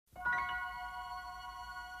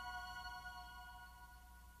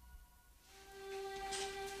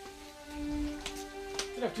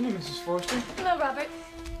Good afternoon, Mrs. Forrester. Hello, Robert.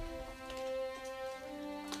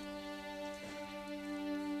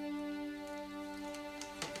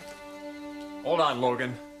 Hold on,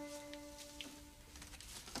 Logan.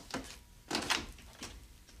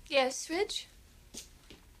 Yes, Ridge?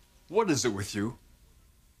 What is it with you?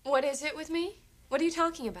 What is it with me? What are you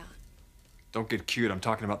talking about? Don't get cute. I'm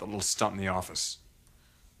talking about the little stunt in the office.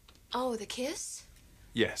 Oh, the kiss?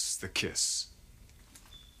 Yes, the kiss.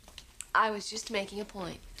 I was just making a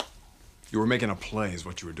point. You were making a play is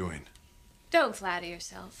what you were doing. Don't flatter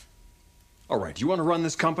yourself. All right, you want to run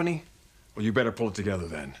this company? Well, you better pull it together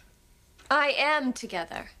then. I am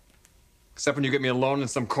together. Except when you get me alone in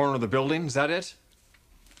some corner of the building, is that it?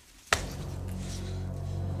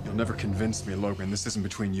 You'll never convince me, Logan. This isn't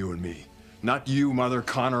between you and me. Not you, Mother,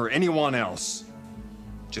 Connor, or anyone else.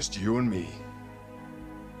 Just you and me.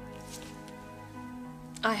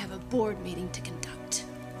 I have a board meeting to conduct.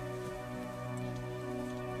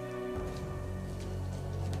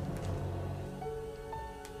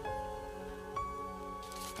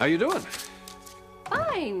 How you doing?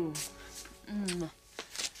 Fine.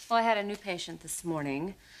 Well, I had a new patient this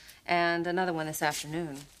morning and another one this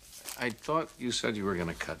afternoon. I thought you said you were going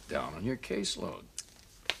to cut down on your caseload.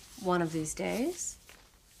 One of these days.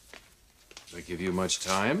 Did I give you much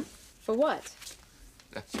time? For what?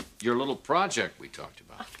 That's your little project we talked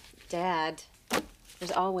about. Dad,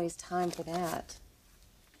 there's always time for that.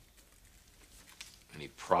 Any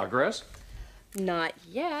progress? Not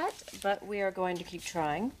yet, but we are going to keep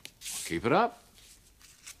trying. Keep it up.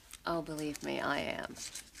 Oh, believe me, I am.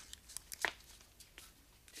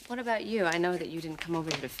 What about you? I know that you didn't come over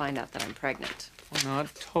here to find out that I'm pregnant. Well,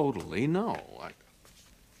 not totally, no.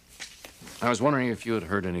 I was wondering if you had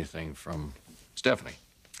heard anything from Stephanie.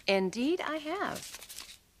 Indeed, I have.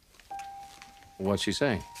 What's she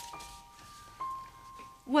saying?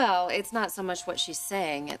 Well, it's not so much what she's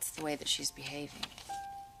saying, it's the way that she's behaving.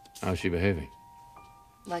 How's she behaving?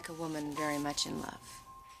 Like a woman very much in love.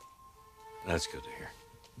 That's good to hear.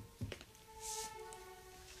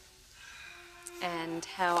 And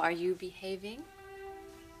how are you behaving?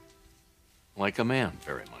 Like a man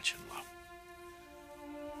very much in love.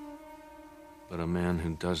 But a man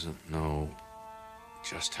who doesn't know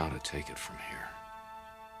just how to take it from here.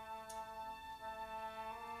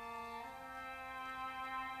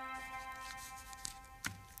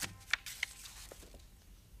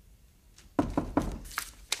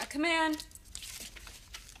 Come in.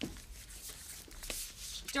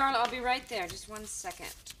 Darla, I'll be right there. Just 1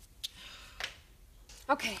 second.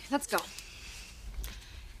 Okay, let's go.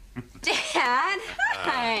 Dad,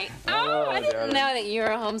 hi. Oh, I didn't know that you were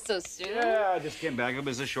home so soon. Yeah, I just came back. It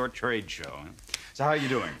was a short trade show. So how are you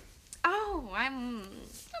doing? Oh, I'm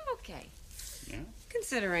okay. Yeah?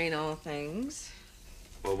 Considering all things.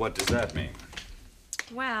 Well, what does that mean?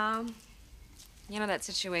 Well, you know that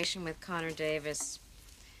situation with Connor Davis.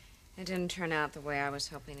 It didn't turn out the way I was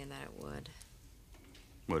hoping that it would.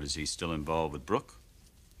 What, is he still involved with Brooke?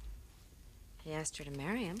 He asked her to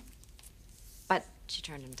marry him, but she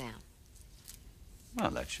turned him down. Well,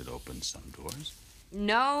 that should open some doors.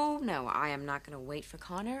 No, I am not going to wait for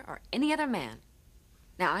Connor or any other man.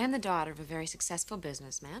 Now, I am the daughter of a very successful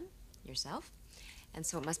businessman, yourself, and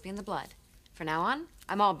so it must be in the blood. From now on,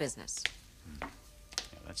 I'm all business. Yeah,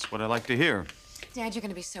 that's what I like to hear. Dad, you're going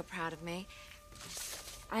to be so proud of me.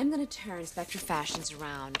 I'm going to turn Spectre Fashions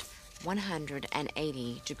around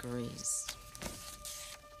 180 degrees.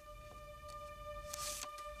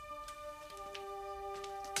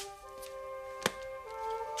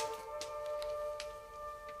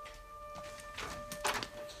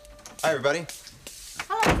 Hi, everybody.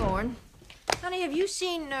 Hello, Thorne. Honey, have you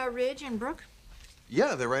seen Ridge and Brooke?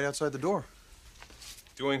 Yeah, they're right outside the door.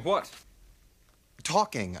 Doing what?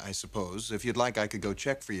 Talking, I suppose. If you'd like, I could go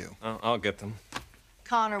check for you. I'll get them.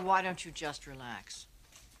 Connor, why don't you just relax?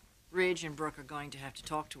 Ridge and Brooke are going to have to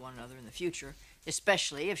talk to one another in the future,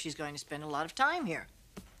 especially if she's going to spend a lot of time here.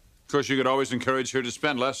 Of course, you could always encourage her to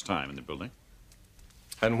spend less time in the building.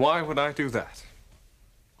 And why would I do that?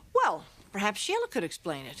 Well, perhaps Sheila could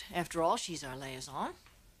explain it. After all, she's our liaison.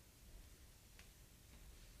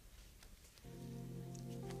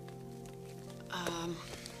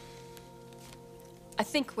 I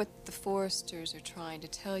think what the Forresters are trying to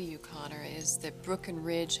tell you, Connor, is that Brooke and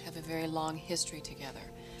Ridge have a very long history together.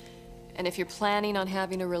 And if you're planning on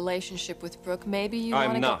having a relationship with Brooke, maybe you want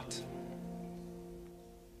to I'm not.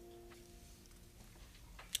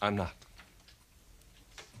 I'm not.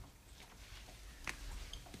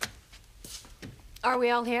 Are we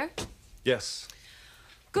all here? Yes.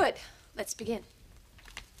 Good. Let's begin.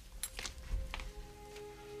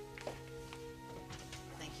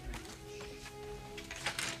 Thank you very much.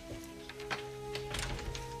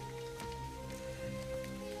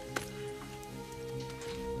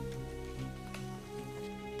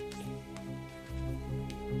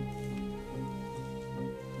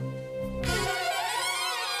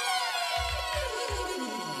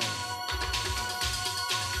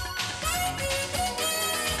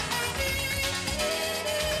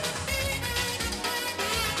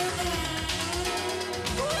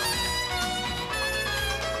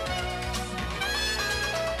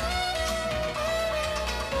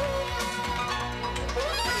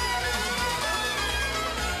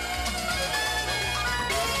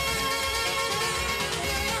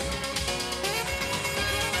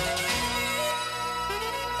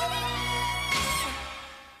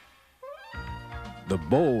 The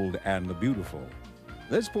Bold and the Beautiful.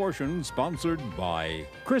 This portion sponsored by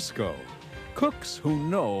Crisco. Cooks who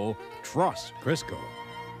know trust Crisco.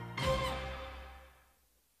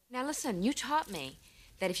 Now listen, you taught me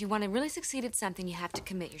that if you want to really succeed at something, you have to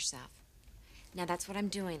commit yourself. Now that's what I'm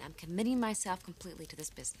doing. I'm committing myself completely to this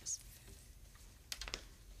business.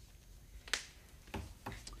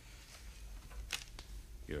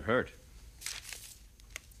 You're hurt.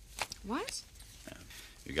 What?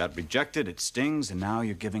 You got rejected, it stings, and now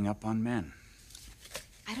you're giving up on men.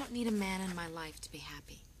 I don't need a man in my life to be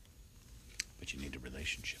happy. But you need a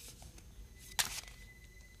relationship.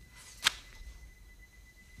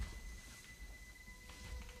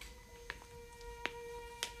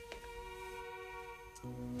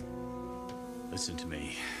 Listen to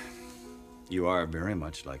me. You are very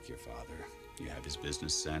much like your father. You have his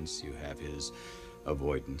business sense. You have his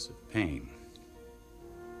avoidance of pain.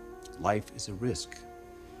 Life is a risk.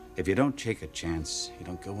 If you don't take a chance, you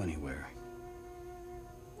don't go anywhere.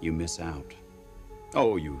 You miss out.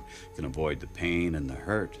 Oh, you can avoid the pain and the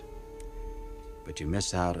hurt, but you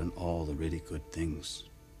miss out on all the really good things.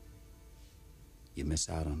 You miss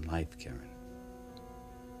out on life, Karen.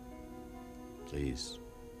 Please,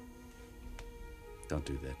 don't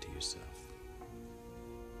do that to yourself.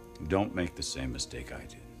 Don't make the same mistake I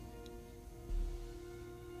did.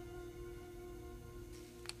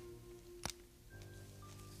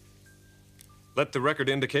 Let the record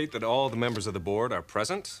indicate that all the members of the board are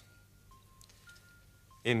present,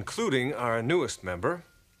 including our newest member,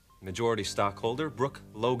 majority stockholder Brooke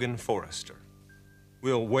Logan Forrester.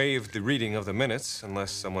 We'll waive the reading of the minutes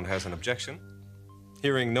unless someone has an objection.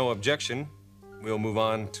 Hearing no objection, we'll move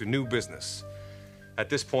on to new business. At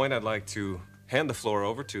this point, I'd like to hand the floor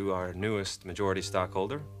over to our newest majority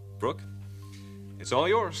stockholder, Brooke. It's all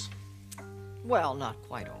yours. Well, not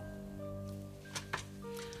quite all.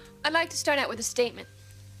 I'd like to start out with a statement.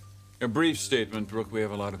 A brief statement, Brooke. We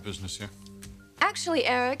have a lot of business here. Actually,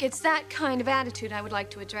 Eric, it's that kind of attitude I would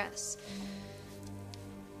like to address.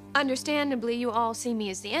 Understandably, you all see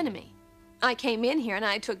me as the enemy. I came in here and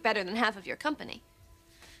I took better than half of your company.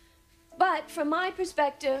 But from my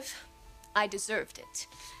perspective, I deserved it,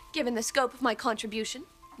 given the scope of my contribution,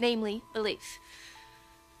 namely belief.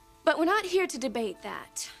 But we're not here to debate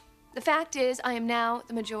that. The fact is, I am now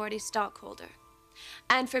the majority stockholder.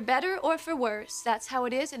 And for better or for worse, that's how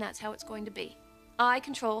it is and that's how it's going to be. I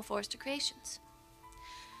control Forrester Creations.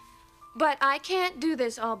 But I can't do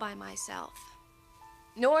this all by myself.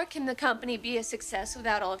 Nor can the company be a success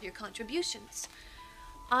without all of your contributions.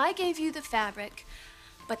 I gave you the fabric,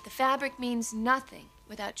 but the fabric means nothing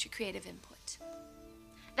without your creative input.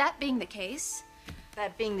 That being the case...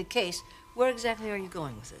 where exactly are you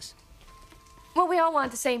going with this? Well, we all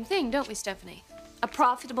want the same thing, don't we, Stephanie? A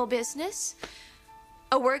profitable business,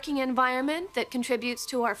 a working environment that contributes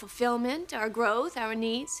to our fulfillment, our growth, our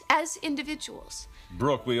needs as individuals.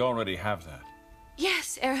 Brooke, we already have that.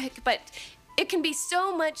 Yes, Eric, but it can be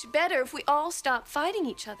so much better if we all stop fighting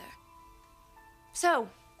each other. So,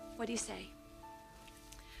 what do you say?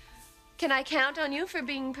 Can I count on you for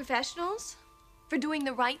being professionals? For doing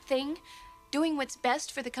the right thing? Doing what's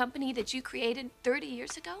best for the company that you created 30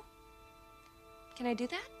 years ago? Can I do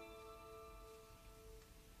that?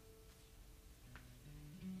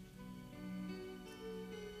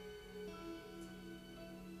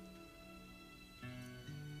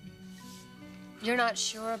 You're not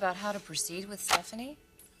sure about how to proceed with Stephanie?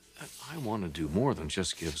 I want to do more than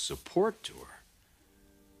just give support to her.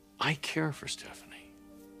 I care for Stephanie.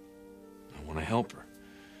 I want to help her.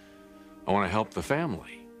 I want to help the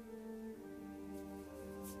family.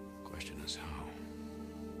 Question is how.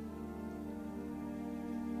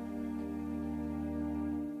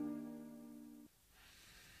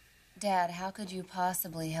 Dad, how could you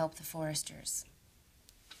possibly help the Forresters?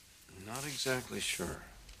 Not exactly sure.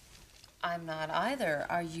 I'm not either.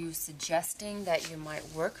 Are you suggesting that you might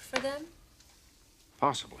work for them?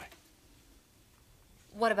 Possibly.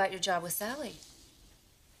 What about your job with Sally?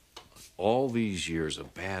 All these years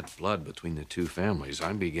of bad blood between the two families,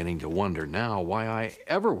 I'm beginning to wonder now why I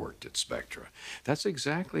ever worked at Spectra. That's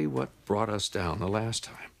exactly what brought us down the last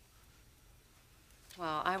time.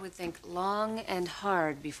 Well, I would think long and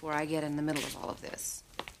hard before I get in the middle of all of this.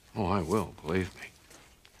 Oh, I will, believe me.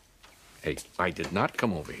 Hey, I did not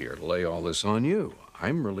come over here to lay all this on you.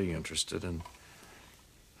 I'm really interested in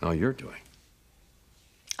how you're doing.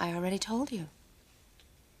 I already told you.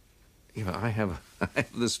 Eva, I have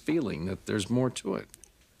this feeling that there's more to it.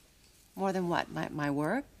 More than what? My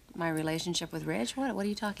work? My relationship with Ridge? What are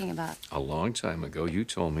you talking about? A long time ago, you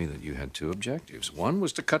told me that you had two objectives. One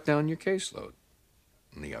was to cut down your caseload,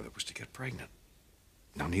 and the other was to get pregnant.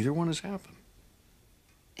 Now, neither one has happened.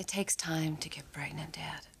 It takes time to get pregnant,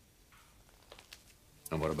 Dad.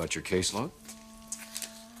 And what about your caseload?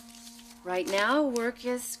 Right now, work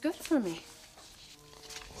is good for me.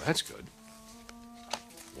 Well, that's good.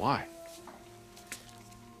 Why?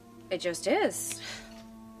 It just is.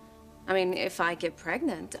 I mean, if I get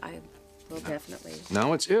pregnant, I will definitely...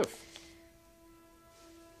 Now it's if.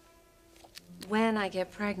 When I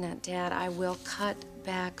get pregnant, Dad, I will cut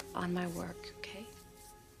back on my work, okay?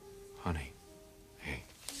 Honey, hey.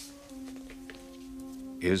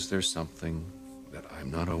 Is there something that I'm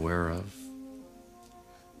not aware of?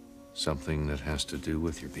 Something that has to do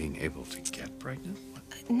with your being able to get pregnant?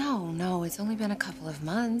 No, it's only been a couple of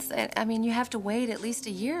months. I mean, you have to wait at least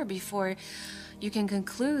a year before you can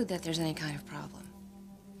conclude that there's any kind of problem.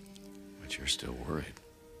 But you're still worried.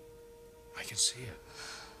 I can see it.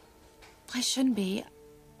 I shouldn't be.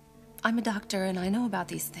 I'm a doctor and I know about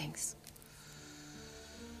these things.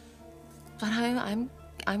 But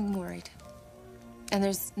I'm worried. And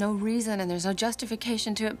there's no reason and there's no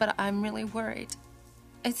justification to it, but I'm really worried.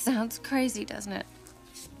 It sounds crazy, doesn't it?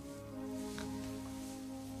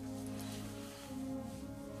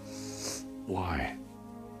 Why?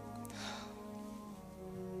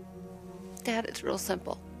 Dad, it's real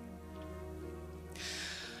simple.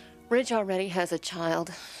 Ridge already has a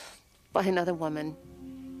child by another woman.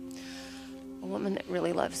 A woman that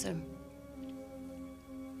really loves him.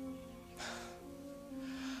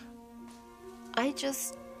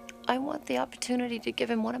 I want the opportunity to give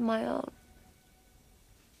him one of my own.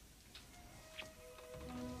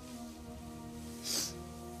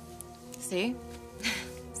 See?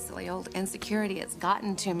 Silly old insecurity has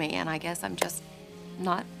gotten to me, and I guess I'm just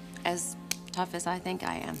not as tough as I think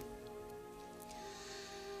I am.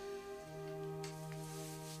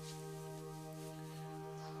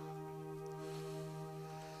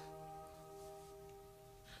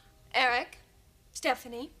 Eric,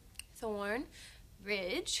 Stephanie, Thorne,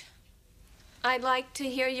 Ridge, I'd like to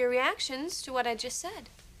hear your reactions to what I just said.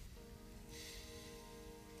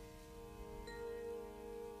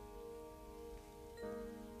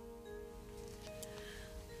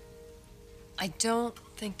 I don't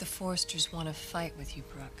think the Forresters want to fight with you,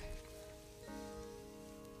 Brooke.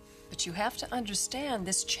 But you have to understand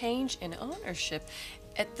this change in ownership,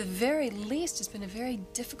 at the very least, has been a very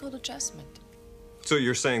difficult adjustment. So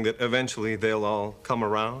you're saying that eventually they'll all come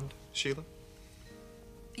around, Sheila?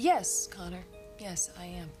 Yes, Connor. Yes, I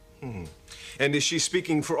am. And is she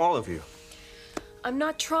speaking for all of you? I'm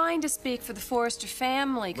not trying to speak for the Forrester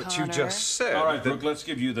family, Connor. But you just said All right, that... Brooke, let's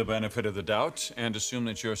give you the benefit of the doubt and assume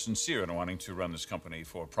that you're sincere in wanting to run this company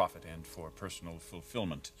for profit and for personal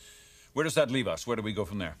fulfillment. Where does that leave us? Where do we go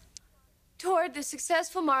from there? Toward the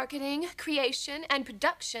successful marketing, creation, and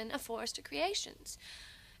production of Forrester Creations.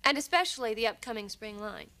 And especially the upcoming spring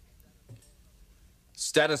line.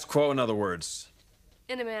 Status quo, in other words.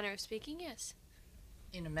 In a manner of speaking, yes.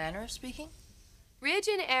 In a manner of speaking? Ridge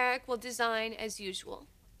and Eric will design as usual.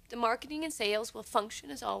 The marketing and sales will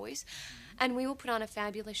function as always, and we will put on a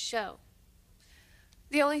fabulous show.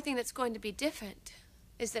 The only thing that's going to be different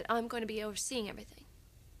is that I'm going to be overseeing everything.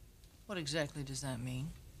 What exactly does that mean?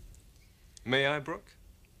 May I, Brooke?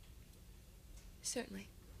 Certainly.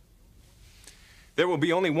 There will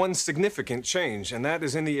be only one significant change, and that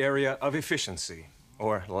is in the area of efficiency,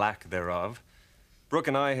 or lack thereof. Brooke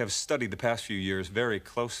and I have studied the past few years very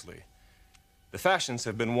closely. The fashions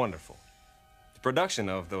have been wonderful. The production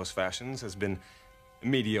of those fashions has been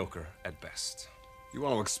mediocre at best. You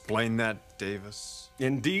want to explain that, Davis?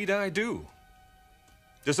 Indeed, I do.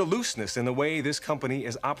 There's a looseness in the way this company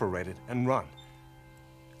is operated and run.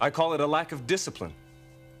 I call it a lack of discipline.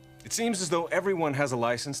 It seems as though everyone has a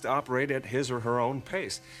license to operate at his or her own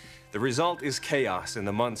pace. The result is chaos in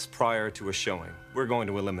the months prior to a showing. We're going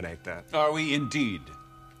to eliminate that. Are we indeed?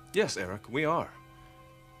 Yes, Eric, we are.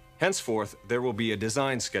 Henceforth, there will be a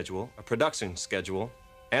design schedule, a production schedule,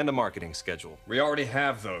 and a marketing schedule. We already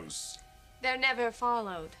have those. They're never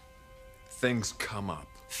followed. Things come up.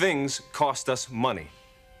 Things cost us money.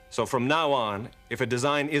 So from now on, if a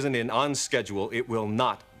design isn't on schedule, it will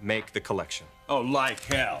not make the collection. Oh, like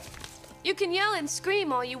hell. You can yell and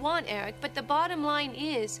scream all you want, Eric, but the bottom line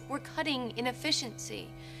is we're cutting inefficiency.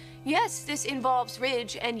 Yes, this involves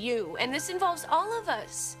Ridge and you, and this involves all of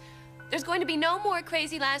us. There's going to be no more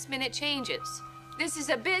crazy last-minute changes. This is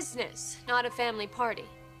a business, not a family party.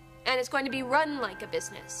 And it's going to be run like a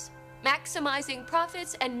business, maximizing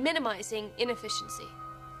profits and minimizing inefficiency.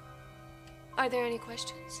 Are there any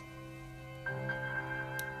questions?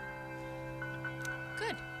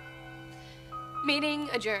 Good. Meeting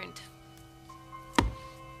adjourned.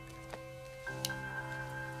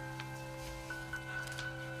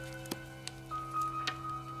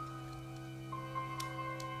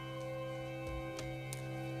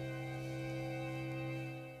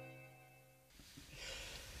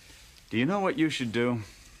 Do you know what you should do?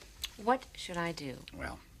 What should I do?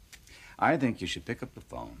 Well, I think you should pick up the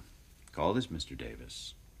phone, call this Mr.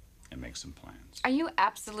 Davis, and make some plans. Are you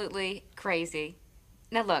absolutely crazy?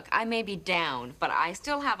 Now look, I may be down, but I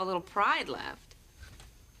still have a little pride left.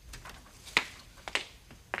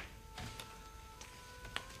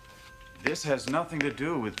 This has nothing to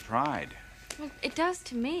do with pride. Well, it does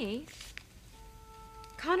to me.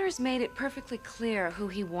 Connor's made it perfectly clear who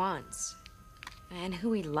he wants and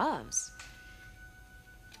who he loves.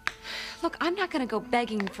 Look, I'm not gonna go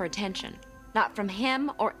begging for attention. Not from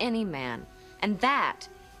him or any man. And that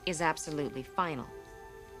is absolutely final.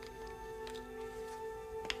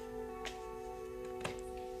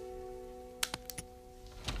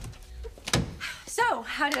 So,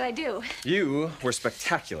 how did I do? You were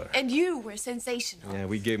spectacular. And you were sensational. Yeah,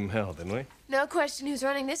 we gave him hell, didn't we? No question who's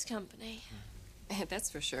running this company. That's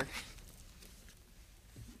for sure.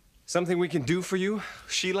 Something we can do for you,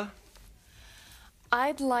 Sheila?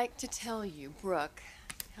 I'd like to tell you, Brooke,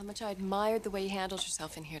 how much I admired the way you handled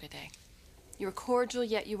yourself in here today. You were cordial,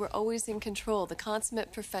 yet you were always in control, the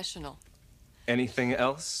consummate professional. Anything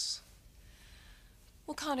else?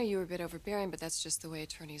 Well, Connor, you were a bit overbearing, but that's just the way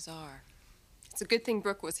attorneys are. It's a good thing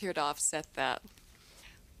Brooke was here to offset that.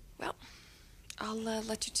 Well, I'll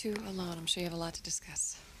let you two alone. I'm sure you have a lot to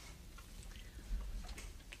discuss.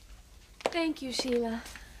 Thank you, Sheila.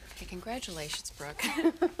 Okay, congratulations, Brooke.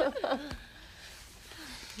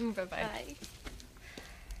 Bye-bye. Bye.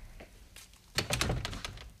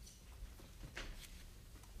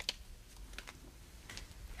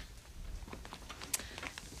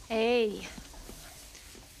 Hey.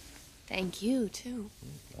 Thank you, too.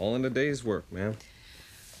 All in a day's work, man.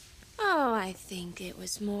 Oh, I think it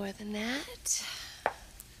was more than that.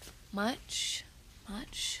 Much,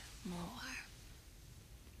 much more.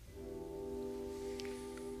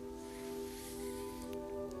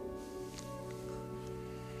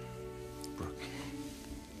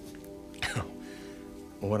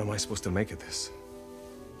 What am I supposed to make of this?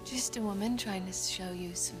 Just a woman trying to show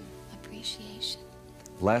you some appreciation.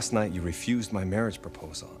 Last night you refused my marriage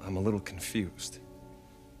proposal. I'm a little confused.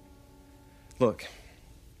 Look,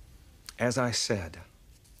 as I said,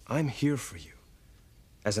 I'm here for you.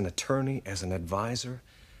 As an attorney, as an advisor,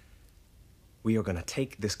 we are going to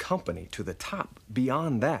take this company to the top.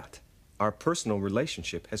 Beyond that, our personal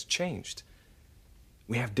relationship has changed.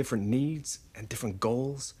 We have different needs and different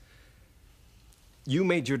goals. You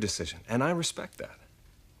made your decision, and I respect that.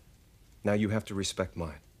 Now you have to respect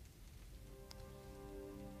mine.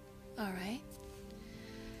 All right.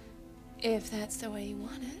 If that's the way you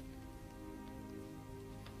want it.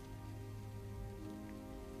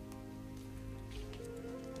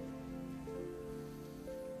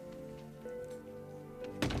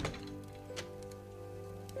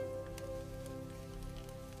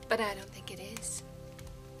 But I don't think it is.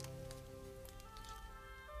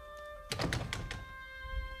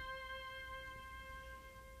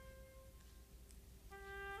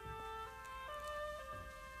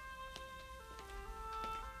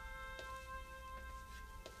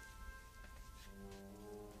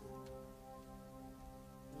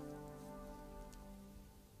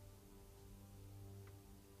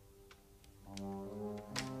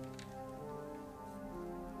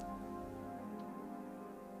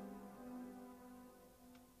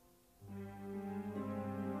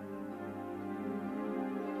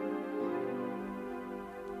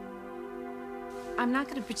 I'm not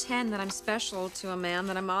going to pretend that I'm special to a man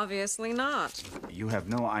that I'm obviously not. You have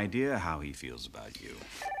no idea how he feels about you.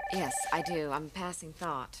 Yes, I do. I'm passing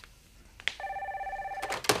thought.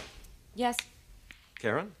 Yes?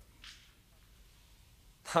 Karen?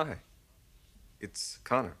 Hi. It's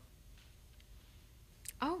Connor.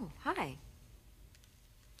 Oh, hi.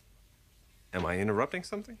 Am I interrupting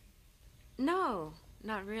something? No,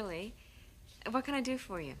 not really. What can I do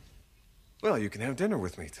for you? Well, you can have dinner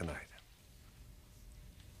with me tonight.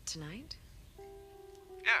 Tonight?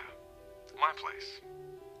 Yeah, my place.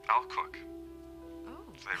 I'll cook. Oh.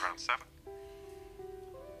 Say around 7.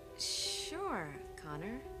 Sure,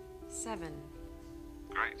 Connor. 7.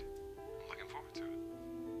 Great. I'm looking forward to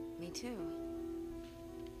it. Me too.